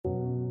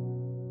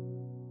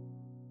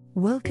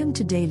Welcome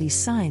to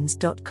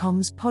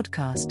dailysigns.com's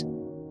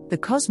podcast. The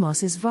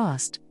cosmos is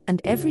vast,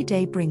 and every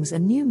day brings a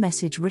new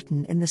message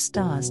written in the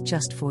stars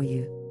just for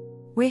you.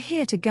 We're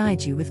here to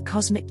guide you with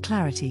cosmic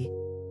clarity.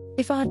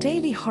 If our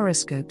daily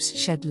horoscopes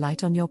shed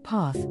light on your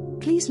path,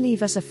 please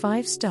leave us a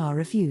 5-star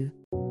review.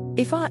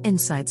 If our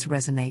insights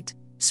resonate,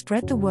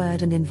 spread the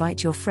word and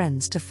invite your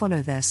friends to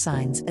follow their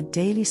signs at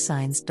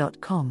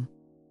dailysigns.com.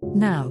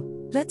 Now,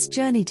 let's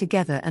journey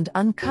together and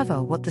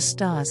uncover what the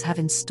stars have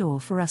in store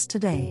for us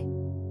today.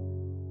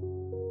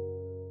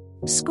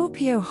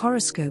 Scorpio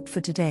horoscope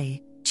for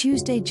today,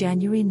 Tuesday,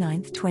 January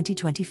 9,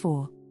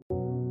 2024.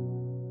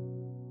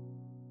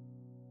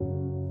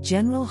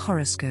 General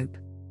horoscope.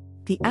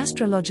 The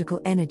astrological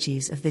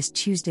energies of this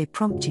Tuesday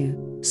prompt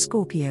you,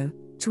 Scorpio,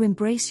 to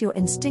embrace your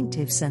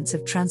instinctive sense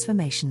of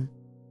transformation.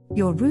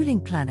 Your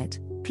ruling planet,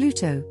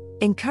 Pluto,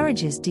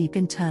 encourages deep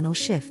internal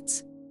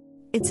shifts.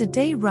 It's a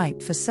day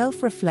ripe for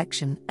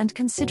self-reflection and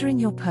considering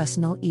your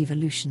personal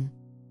evolution.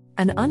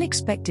 An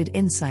unexpected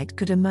insight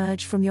could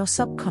emerge from your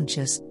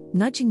subconscious,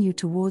 nudging you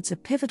towards a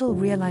pivotal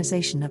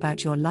realization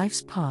about your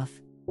life's path.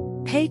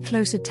 Pay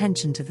close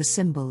attention to the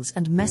symbols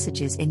and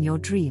messages in your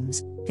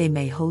dreams, they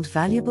may hold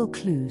valuable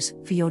clues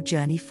for your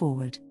journey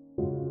forward.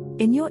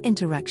 In your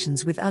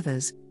interactions with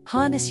others,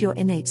 harness your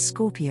innate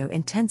Scorpio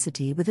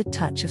intensity with a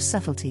touch of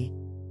subtlety.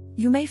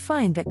 You may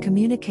find that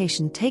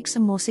communication takes a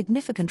more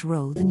significant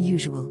role than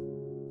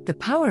usual. The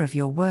power of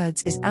your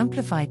words is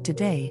amplified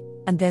today,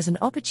 and there's an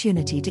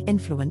opportunity to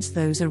influence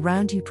those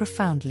around you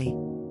profoundly.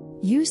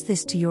 Use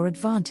this to your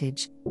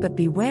advantage, but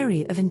be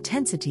wary of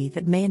intensity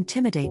that may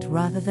intimidate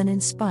rather than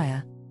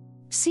inspire.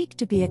 Seek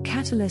to be a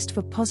catalyst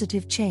for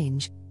positive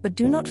change, but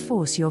do not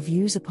force your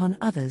views upon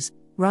others,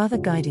 rather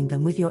guiding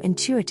them with your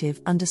intuitive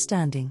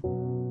understanding.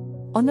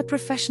 On the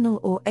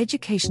professional or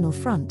educational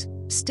front,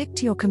 stick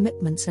to your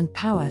commitments and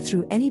power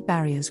through any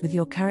barriers with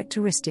your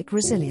characteristic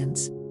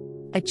resilience.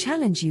 A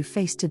challenge you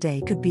face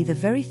today could be the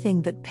very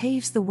thing that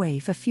paves the way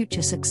for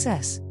future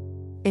success.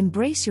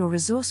 Embrace your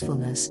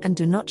resourcefulness and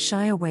do not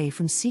shy away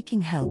from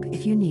seeking help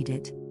if you need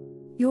it.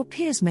 Your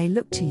peers may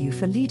look to you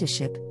for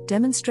leadership.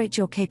 Demonstrate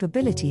your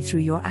capability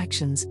through your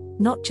actions,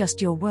 not just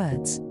your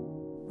words.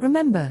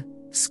 Remember,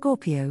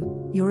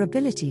 Scorpio, your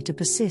ability to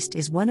persist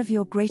is one of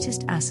your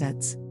greatest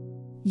assets.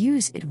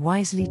 Use it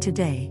wisely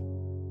today.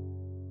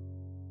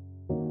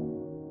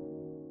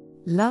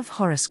 Love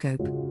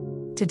horoscope.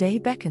 Today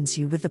beckons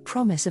you with the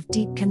promise of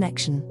deep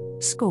connection,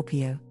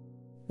 Scorpio.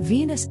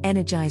 Venus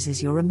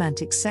energizes your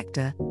romantic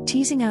sector,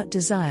 teasing out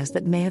desires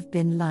that may have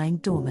been lying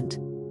dormant.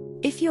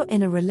 If you're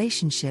in a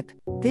relationship,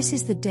 this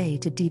is the day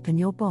to deepen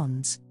your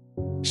bonds.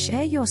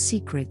 Share your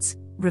secrets,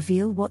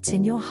 reveal what's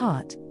in your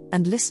heart,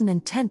 and listen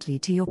intently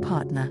to your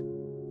partner.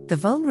 The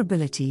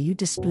vulnerability you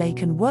display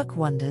can work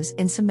wonders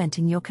in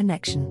cementing your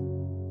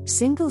connection.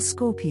 Single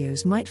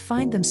Scorpios might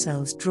find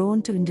themselves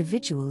drawn to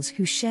individuals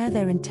who share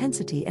their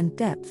intensity and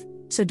depth,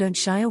 so don't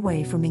shy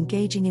away from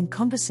engaging in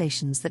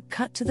conversations that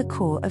cut to the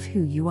core of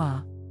who you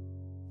are.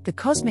 The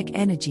cosmic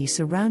energy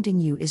surrounding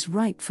you is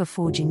ripe for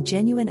forging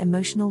genuine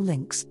emotional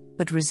links,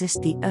 but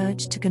resist the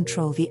urge to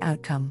control the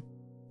outcome.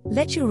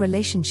 Let your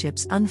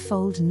relationships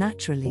unfold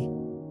naturally.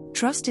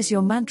 Trust is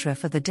your mantra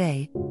for the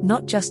day,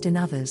 not just in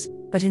others,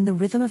 but in the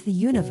rhythm of the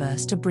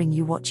universe to bring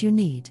you what you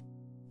need.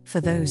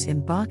 For those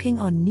embarking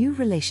on new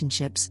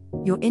relationships,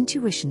 your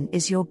intuition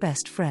is your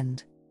best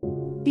friend.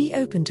 Be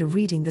open to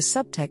reading the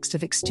subtext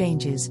of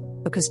exchanges,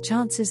 because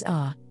chances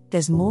are,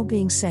 there's more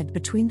being said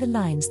between the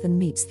lines than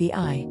meets the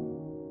eye.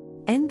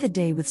 End the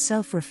day with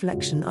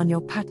self-reflection on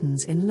your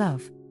patterns in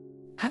love.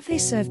 Have they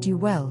served you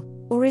well,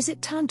 or is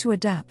it time to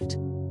adapt?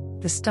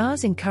 The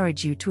stars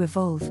encourage you to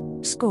evolve,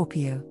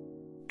 Scorpio.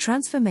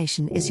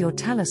 Transformation is your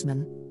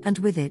talisman, and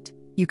with it,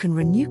 you can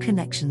renew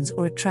connections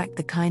or attract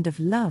the kind of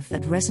love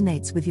that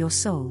resonates with your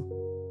soul.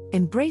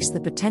 Embrace the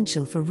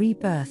potential for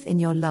rebirth in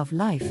your love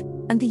life,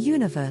 and the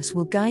universe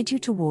will guide you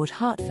toward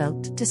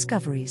heartfelt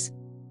discoveries.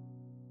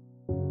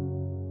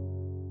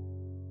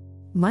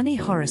 Money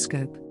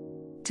horoscope.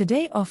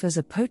 Today offers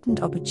a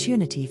potent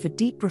opportunity for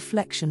deep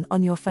reflection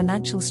on your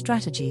financial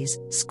strategies,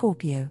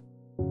 Scorpio.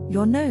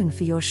 You're known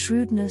for your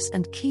shrewdness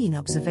and keen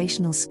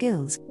observational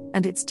skills,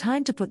 and it's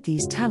time to put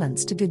these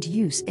talents to good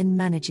use in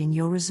managing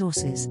your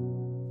resources.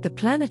 The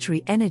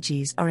planetary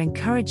energies are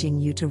encouraging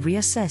you to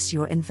reassess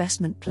your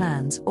investment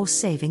plans or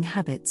saving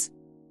habits.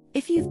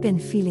 If you've been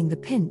feeling the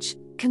pinch,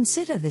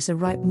 consider this a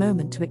ripe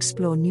moment to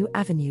explore new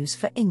avenues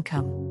for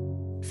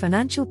income.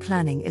 Financial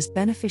planning is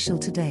beneficial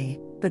today,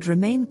 but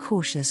remain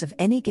cautious of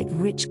any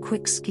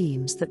get-rich-quick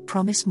schemes that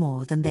promise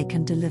more than they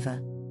can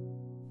deliver.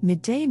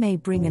 Midday may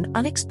bring an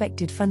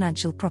unexpected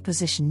financial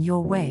proposition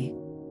your way.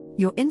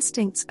 Your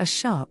instincts are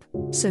sharp,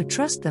 so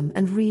trust them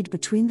and read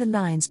between the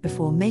lines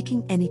before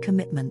making any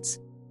commitments.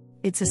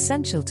 It's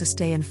essential to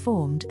stay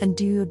informed and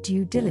do your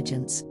due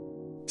diligence.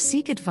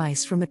 Seek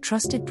advice from a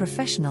trusted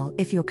professional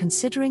if you're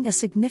considering a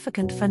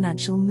significant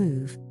financial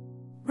move.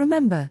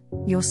 Remember,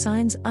 your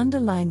sign's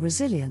underlying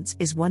resilience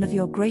is one of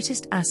your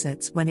greatest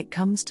assets when it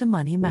comes to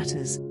money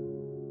matters.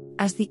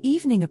 As the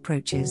evening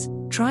approaches,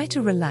 try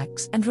to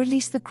relax and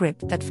release the grip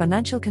that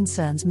financial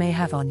concerns may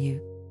have on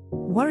you.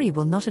 Worry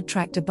will not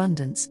attract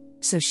abundance,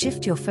 so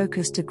shift your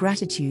focus to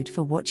gratitude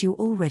for what you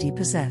already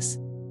possess.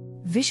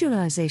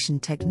 Visualization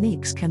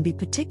techniques can be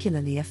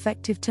particularly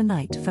effective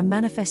tonight for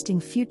manifesting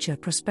future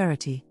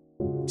prosperity.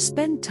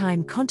 Spend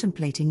time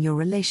contemplating your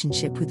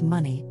relationship with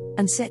money,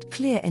 and set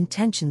clear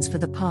intentions for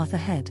the path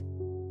ahead.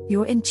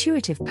 Your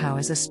intuitive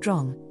powers are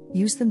strong,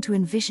 use them to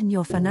envision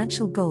your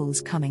financial goals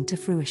coming to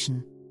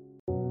fruition.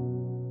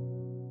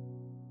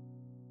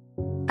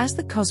 As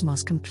the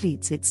cosmos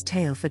completes its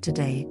tale for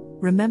today,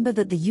 remember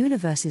that the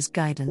universe's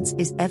guidance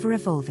is ever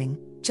evolving,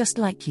 just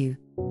like you.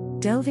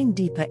 Delving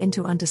deeper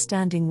into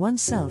understanding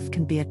oneself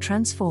can be a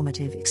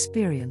transformative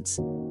experience.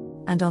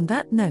 And on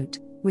that note,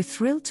 we're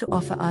thrilled to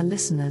offer our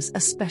listeners a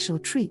special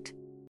treat.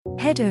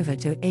 Head over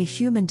to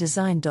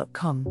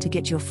ahumandesign.com to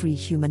get your free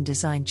human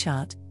design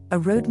chart, a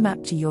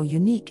roadmap to your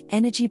unique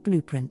energy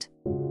blueprint.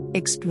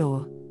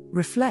 Explore,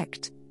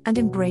 reflect, and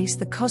embrace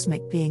the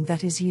cosmic being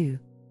that is you.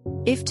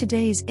 If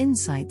today's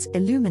insights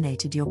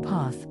illuminated your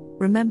path,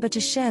 remember to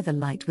share the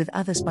light with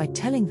others by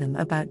telling them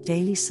about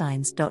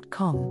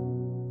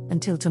dailysigns.com.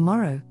 Until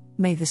tomorrow,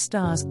 may the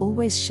stars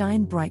always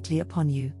shine brightly upon you.